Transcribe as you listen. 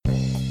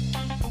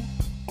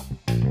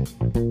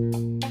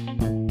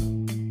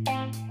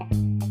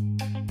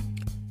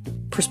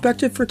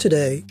Perspective for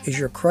Today is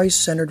your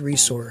Christ-centered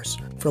resource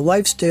for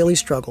life's daily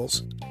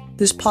struggles.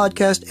 This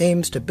podcast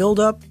aims to build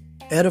up,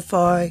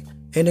 edify,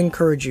 and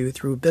encourage you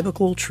through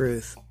biblical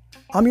truth.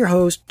 I'm your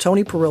host,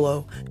 Tony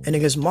Perillo, and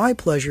it is my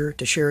pleasure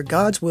to share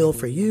God's will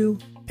for you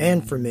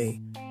and for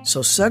me.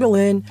 So settle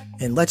in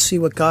and let's see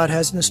what God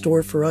has in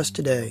store for us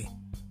today.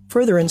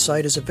 Further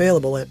insight is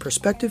available at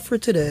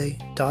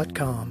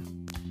perspectivefortoday.com.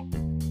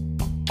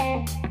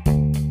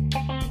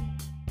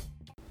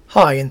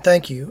 Hi, and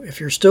thank you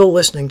if you're still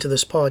listening to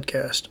this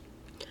podcast.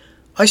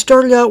 I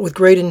started out with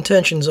great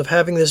intentions of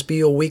having this be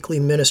a weekly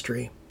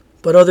ministry,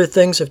 but other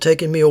things have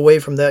taken me away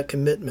from that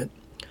commitment.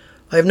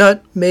 I have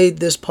not made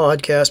this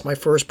podcast my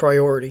first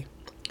priority.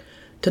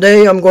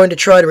 Today, I'm going to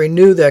try to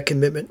renew that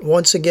commitment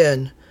once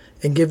again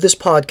and give this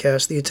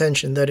podcast the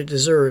attention that it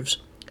deserves.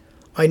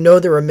 I know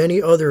there are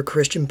many other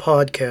Christian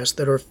podcasts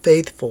that are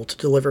faithful to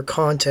deliver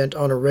content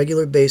on a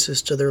regular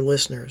basis to their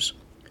listeners.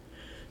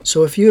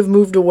 So if you have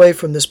moved away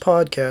from this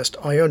podcast,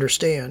 I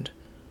understand.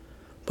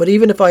 But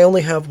even if I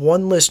only have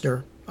one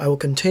listener, I will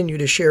continue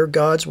to share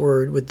God's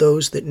Word with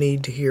those that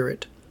need to hear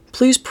it.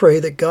 Please pray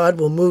that God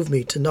will move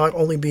me to not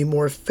only be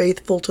more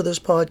faithful to this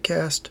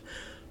podcast,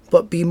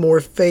 but be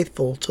more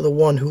faithful to the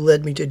one who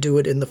led me to do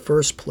it in the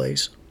first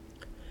place.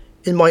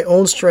 In my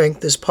own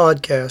strength, this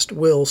podcast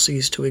will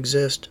cease to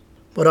exist.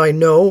 But I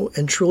know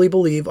and truly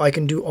believe I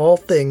can do all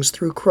things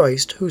through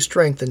Christ who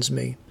strengthens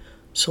me.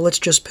 So let's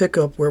just pick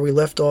up where we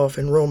left off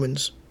in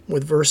Romans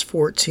with verse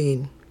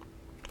 14.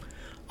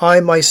 I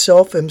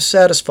myself am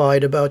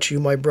satisfied about you,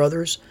 my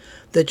brothers,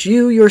 that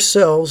you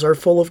yourselves are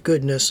full of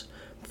goodness,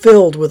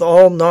 filled with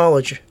all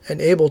knowledge, and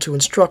able to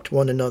instruct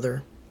one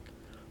another.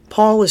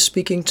 Paul is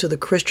speaking to the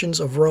Christians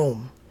of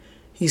Rome.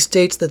 He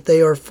states that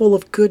they are full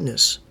of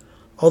goodness.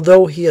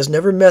 Although he has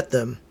never met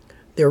them,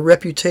 their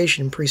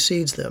reputation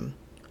precedes them.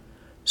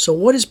 So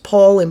what is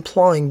Paul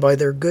implying by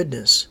their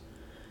goodness?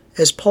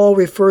 As Paul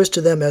refers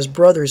to them as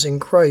brothers in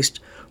Christ,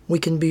 we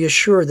can be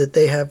assured that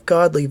they have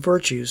godly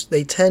virtues,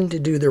 they tend to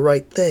do the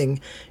right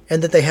thing,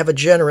 and that they have a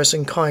generous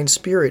and kind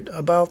spirit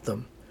about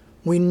them.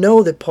 We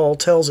know that Paul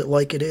tells it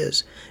like it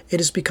is.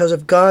 It is because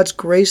of God's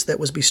grace that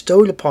was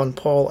bestowed upon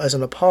Paul as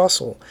an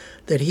apostle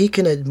that he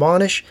can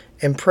admonish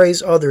and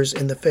praise others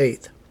in the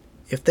faith.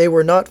 If they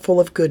were not full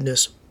of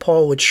goodness,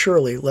 Paul would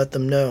surely let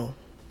them know.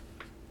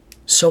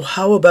 So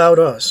how about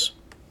us?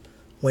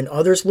 When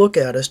others look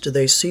at us, do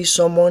they see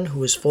someone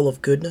who is full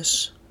of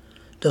goodness?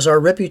 Does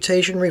our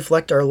reputation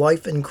reflect our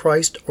life in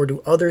Christ, or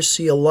do others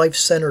see a life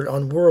centered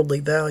on worldly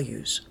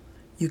values?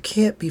 You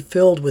can't be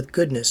filled with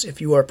goodness if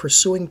you are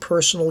pursuing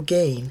personal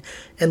gain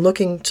and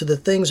looking to the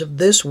things of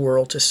this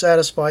world to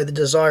satisfy the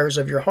desires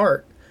of your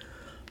heart.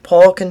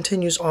 Paul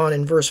continues on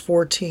in verse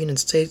 14 and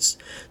states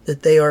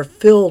that they are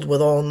filled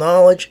with all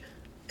knowledge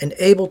and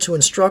able to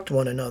instruct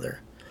one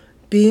another.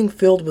 Being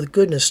filled with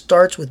goodness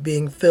starts with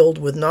being filled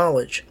with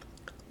knowledge.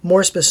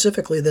 More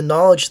specifically, the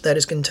knowledge that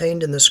is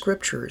contained in the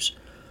Scriptures.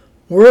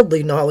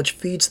 Worldly knowledge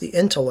feeds the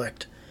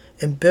intellect,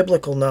 and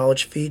biblical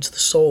knowledge feeds the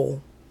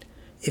soul.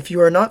 If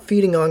you are not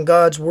feeding on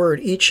God's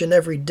Word each and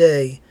every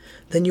day,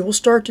 then you will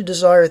start to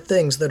desire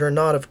things that are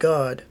not of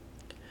God.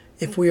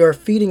 If we are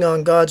feeding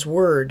on God's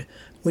Word,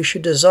 we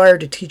should desire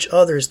to teach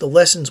others the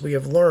lessons we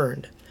have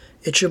learned.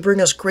 It should bring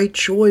us great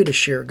joy to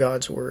share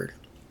God's Word.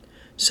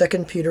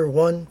 2 Peter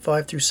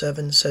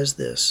 1:5-7 says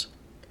this,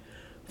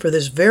 For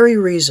this very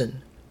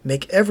reason,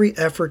 make every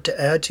effort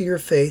to add to your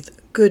faith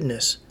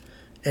goodness,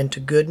 and to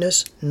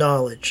goodness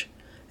knowledge,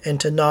 and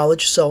to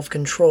knowledge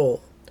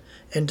self-control,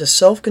 and to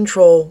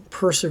self-control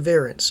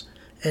perseverance,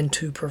 and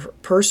to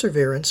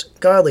perseverance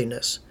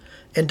godliness,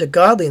 and to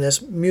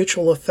godliness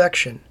mutual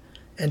affection,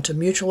 and to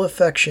mutual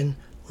affection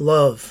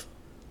love.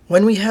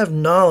 When we have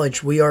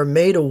knowledge, we are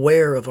made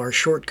aware of our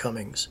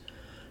shortcomings,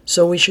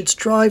 so we should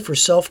strive for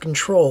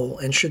self-control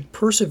and should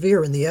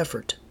persevere in the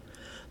effort.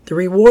 The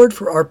reward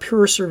for our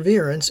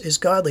perseverance is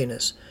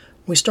godliness.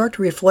 We start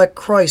to reflect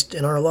Christ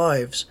in our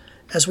lives.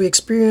 As we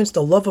experience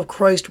the love of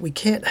Christ, we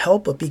can't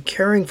help but be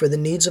caring for the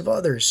needs of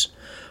others.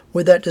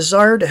 With that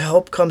desire to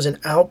help comes an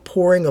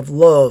outpouring of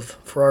love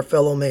for our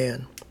fellow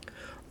man.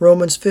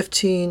 Romans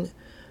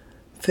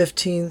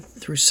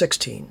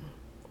 15:15-16.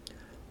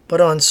 But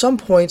on some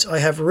points I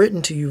have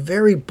written to you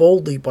very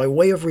boldly by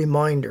way of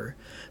reminder,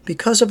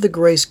 because of the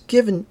grace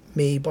given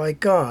me by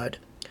God,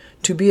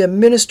 to be a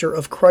minister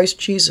of Christ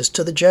Jesus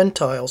to the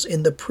Gentiles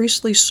in the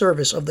priestly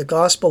service of the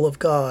gospel of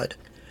God,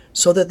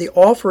 so that the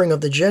offering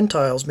of the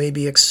Gentiles may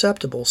be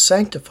acceptable,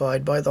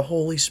 sanctified by the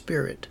Holy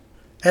Spirit.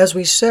 As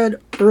we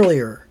said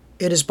earlier,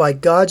 it is by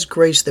God's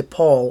grace that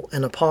Paul,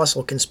 an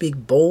apostle, can speak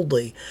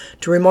boldly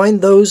to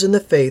remind those in the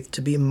faith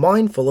to be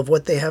mindful of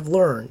what they have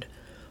learned.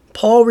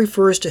 Paul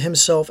refers to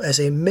himself as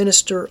a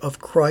minister of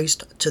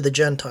Christ to the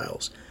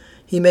Gentiles.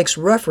 He makes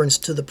reference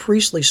to the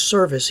priestly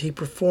service he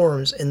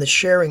performs in the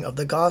sharing of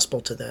the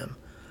gospel to them.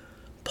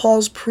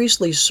 Paul's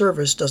priestly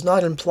service does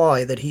not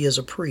imply that he is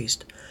a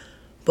priest,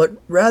 but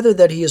rather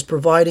that he is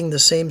providing the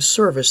same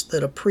service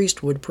that a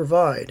priest would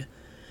provide.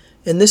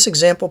 In this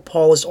example,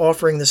 Paul is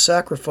offering the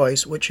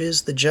sacrifice, which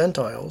is the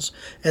Gentiles,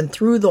 and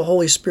through the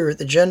Holy Spirit,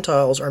 the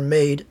Gentiles are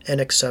made an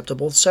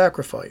acceptable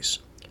sacrifice.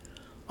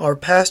 Our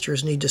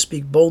pastors need to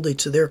speak boldly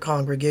to their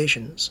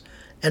congregations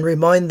and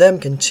remind them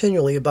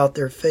continually about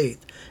their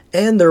faith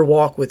and their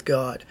walk with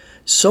God.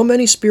 So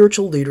many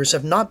spiritual leaders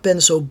have not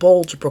been so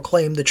bold to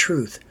proclaim the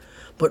truth,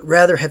 but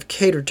rather have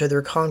catered to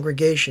their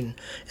congregation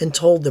and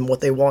told them what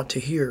they want to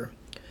hear.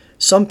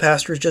 Some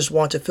pastors just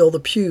want to fill the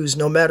pews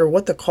no matter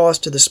what the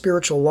cost to the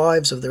spiritual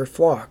lives of their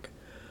flock.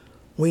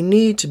 We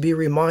need to be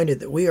reminded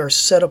that we are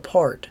set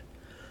apart.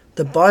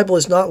 The Bible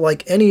is not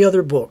like any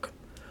other book.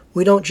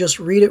 We don't just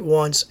read it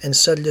once and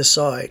set it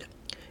aside.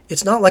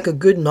 It's not like a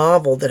good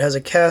novel that has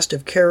a cast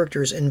of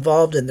characters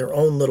involved in their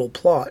own little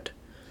plot.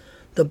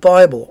 The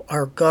Bible,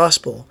 our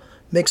gospel,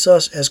 makes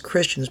us as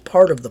Christians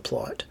part of the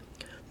plot.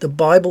 The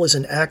Bible is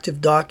an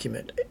active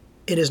document.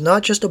 It is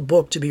not just a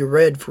book to be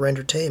read for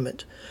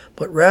entertainment,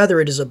 but rather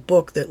it is a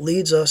book that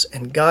leads us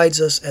and guides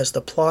us as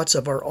the plots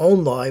of our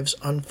own lives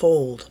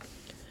unfold.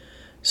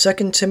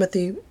 2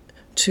 Timothy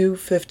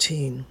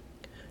 2:15.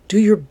 Do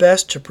your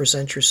best to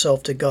present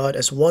yourself to God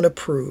as one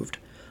approved,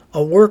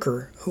 a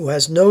worker who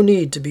has no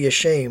need to be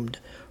ashamed,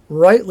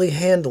 rightly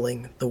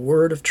handling the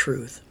word of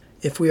truth.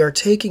 If we are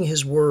taking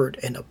His word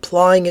and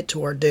applying it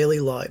to our daily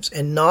lives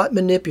and not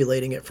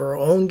manipulating it for our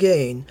own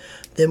gain,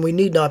 then we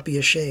need not be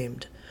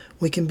ashamed.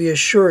 We can be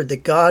assured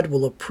that God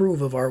will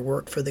approve of our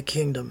work for the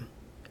kingdom.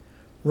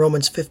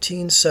 Romans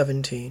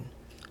 15:17.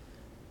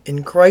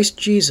 In Christ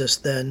Jesus,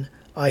 then,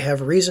 I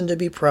have reason to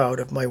be proud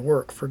of my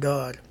work for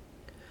God.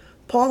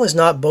 Paul is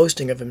not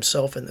boasting of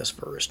himself in this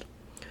verse,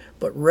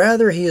 but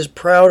rather he is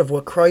proud of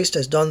what Christ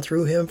has done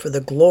through him for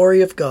the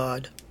glory of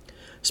God,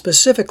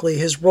 specifically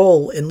his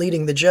role in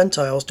leading the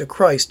Gentiles to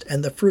Christ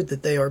and the fruit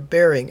that they are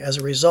bearing as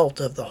a result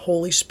of the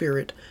Holy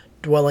Spirit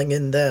dwelling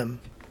in them.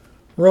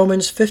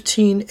 Romans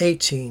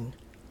 15:18.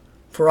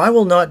 For I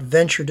will not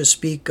venture to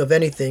speak of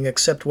anything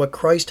except what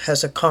Christ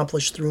has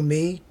accomplished through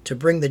me to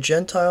bring the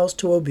Gentiles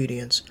to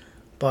obedience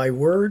by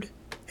word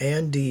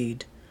and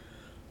deed.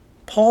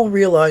 Paul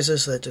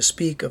realizes that to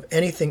speak of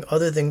anything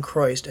other than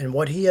Christ and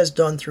what he has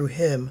done through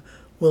him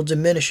will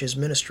diminish his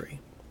ministry.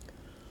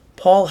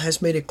 Paul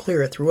has made it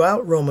clear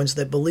throughout Romans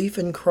that belief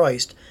in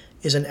Christ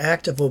is an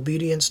act of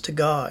obedience to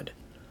God.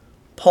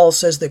 Paul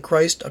says that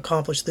Christ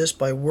accomplished this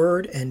by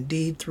word and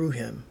deed through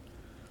him.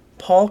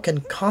 Paul can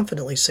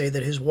confidently say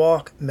that his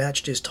walk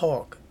matched his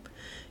talk.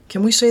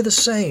 Can we say the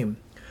same?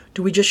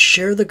 Do we just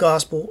share the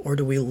gospel, or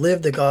do we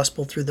live the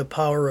gospel through the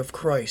power of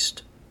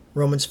Christ?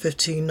 Romans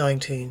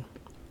 15:19.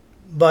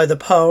 By the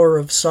power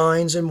of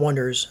signs and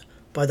wonders,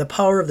 by the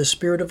power of the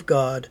Spirit of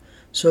God,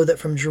 so that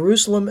from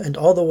Jerusalem and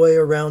all the way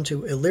around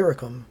to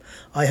Illyricum,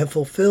 I have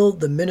fulfilled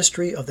the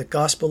ministry of the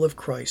gospel of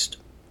Christ.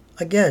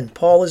 Again,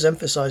 Paul is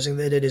emphasizing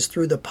that it is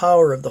through the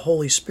power of the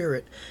Holy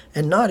Spirit,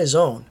 and not his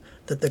own,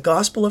 that the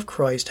gospel of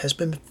Christ has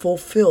been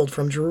fulfilled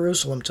from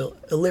Jerusalem to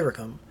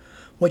Illyricum,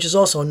 which is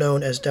also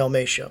known as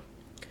Dalmatia.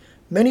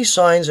 Many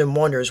signs and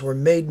wonders were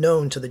made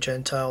known to the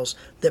Gentiles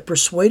that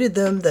persuaded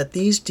them that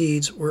these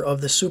deeds were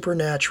of the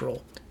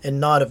supernatural and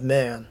not of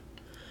man.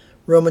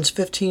 Romans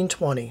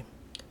 15:20.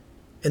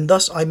 And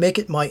thus I make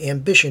it my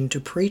ambition to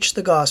preach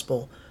the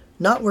gospel,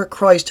 not where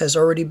Christ has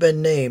already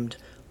been named,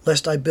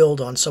 lest I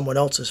build on someone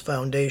else's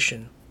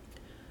foundation.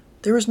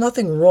 There is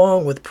nothing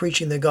wrong with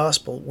preaching the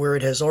gospel where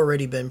it has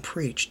already been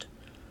preached.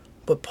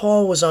 But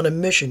Paul was on a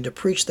mission to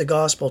preach the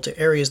gospel to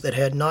areas that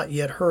had not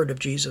yet heard of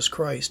Jesus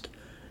Christ.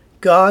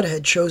 God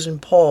had chosen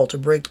Paul to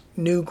break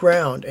new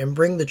ground and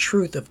bring the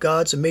truth of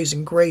God's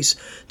amazing grace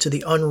to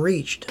the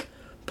unreached.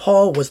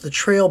 Paul was the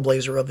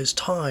trailblazer of his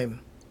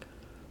time.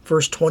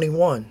 Verse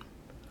 21.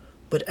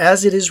 But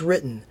as it is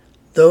written,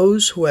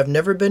 those who have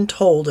never been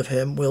told of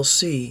him will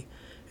see,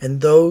 and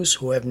those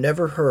who have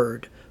never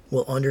heard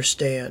will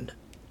understand.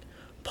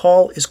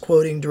 Paul is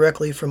quoting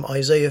directly from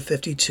Isaiah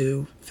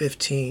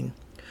 52:15,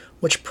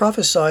 which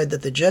prophesied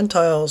that the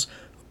Gentiles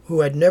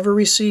who had never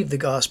received the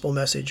gospel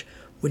message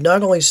would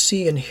not only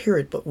see and hear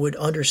it, but would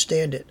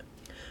understand it.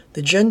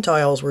 The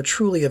Gentiles were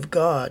truly of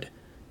God.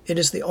 It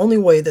is the only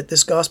way that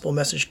this gospel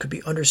message could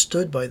be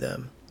understood by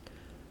them.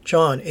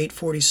 John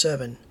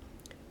 8:47.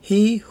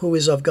 He who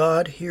is of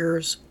God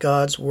hears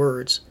God's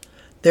words.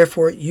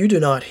 Therefore you do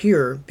not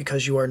hear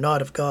because you are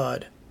not of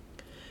God.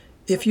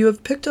 If you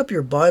have picked up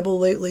your Bible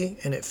lately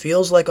and it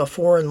feels like a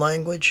foreign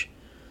language,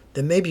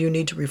 then maybe you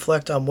need to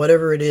reflect on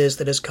whatever it is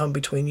that has come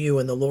between you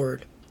and the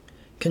Lord.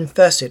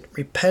 Confess it,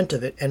 repent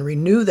of it, and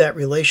renew that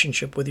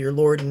relationship with your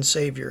Lord and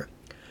Savior.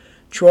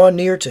 Draw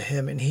near to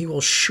Him, and He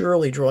will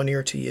surely draw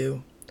near to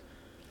you.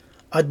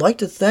 I'd like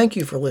to thank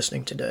you for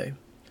listening today.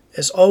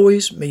 As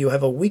always, may you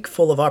have a week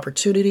full of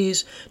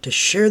opportunities to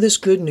share this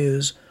good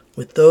news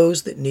with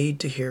those that need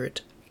to hear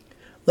it.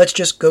 Let's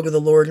just go to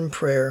the Lord in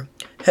prayer.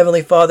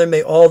 Heavenly Father,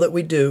 may all that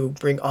we do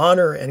bring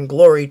honor and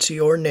glory to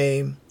your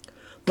name.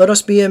 Let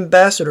us be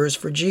ambassadors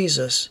for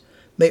Jesus.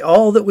 May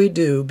all that we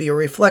do be a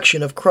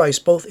reflection of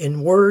Christ both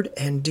in word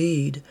and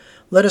deed.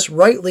 Let us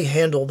rightly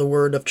handle the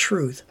word of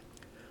truth.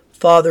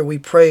 Father, we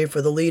pray for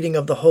the leading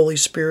of the Holy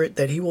Spirit,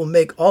 that He will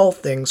make all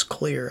things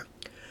clear,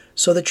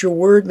 so that your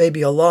word may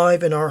be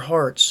alive in our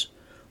hearts.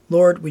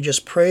 Lord, we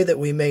just pray that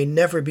we may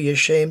never be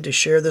ashamed to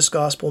share this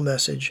gospel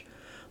message.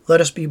 Let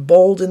us be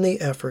bold in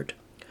the effort,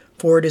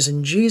 for it is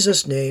in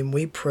Jesus' name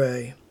we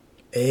pray.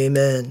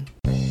 Amen.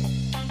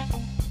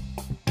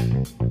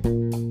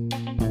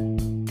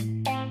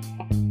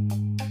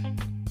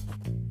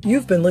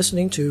 You've been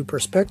listening to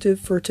Perspective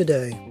for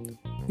Today,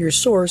 your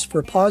source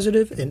for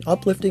positive and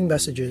uplifting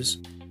messages.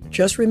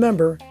 Just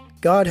remember,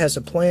 God has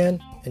a plan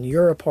and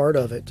you're a part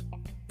of it.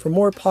 For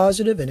more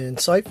positive and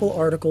insightful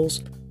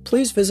articles,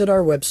 please visit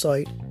our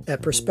website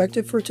at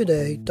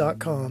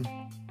perspectivefortoday.com.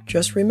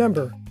 Just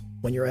remember,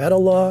 when you're at a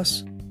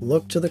loss,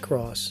 look to the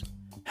cross.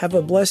 Have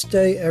a blessed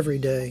day every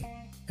day,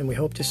 and we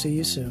hope to see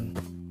you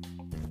soon.